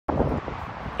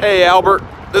Hey Albert,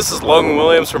 this is Logan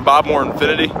Williams from Moore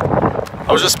Infiniti.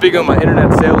 I was just speaking with my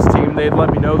internet sales team. They had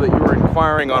let me know that you were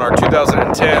inquiring on our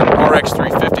 2010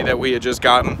 RX350 that we had just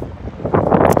gotten.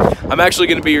 I'm actually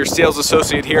going to be your sales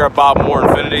associate here at Moore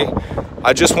Infiniti.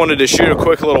 I just wanted to shoot a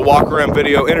quick little walk around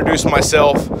video, introduce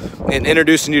myself, and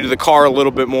introducing you to the car a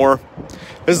little bit more.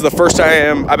 This is the first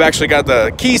time I've actually got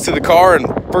the keys to the car, and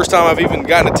first time I've even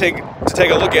gotten to take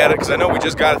a look at it, because I know we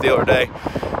just got it the other day.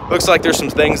 Looks like there's some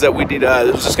things that we need. I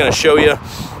was just going to show you,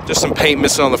 just some paint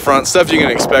missing on the front, stuff you can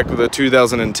expect with a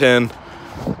 2010,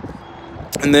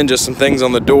 and then just some things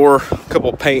on the door, a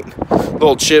couple paint,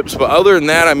 little chips. But other than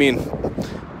that, I mean,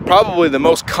 probably the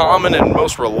most common and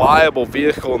most reliable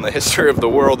vehicle in the history of the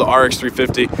world, the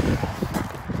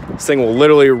RX350. This thing will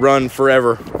literally run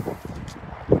forever.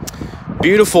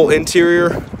 Beautiful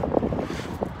interior.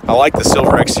 I like the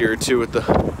silver exterior too with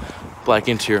the black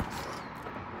interior.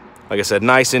 Like I said,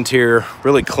 nice interior,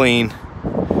 really clean,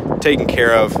 taken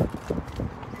care of.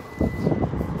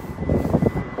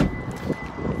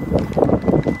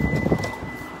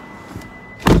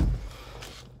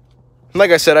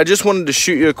 Like I said, I just wanted to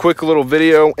shoot you a quick little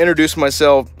video, introduce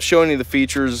myself, showing you the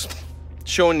features,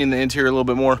 showing you the interior a little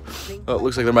bit more. It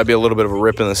looks like there might be a little bit of a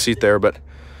rip in the seat there, but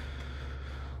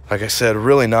like I said,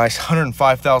 really nice,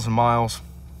 105,000 miles.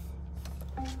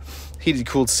 Heated,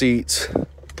 cooled seats.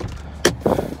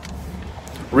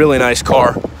 Really nice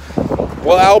car.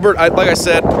 Well, Albert, like I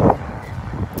said,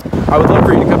 I would love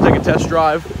for you to come take a test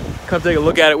drive, come take a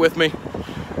look at it with me.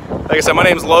 Like I said, my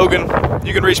name's Logan.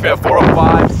 You can reach me at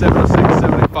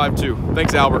 405-706-7852.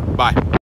 Thanks, Albert. Bye.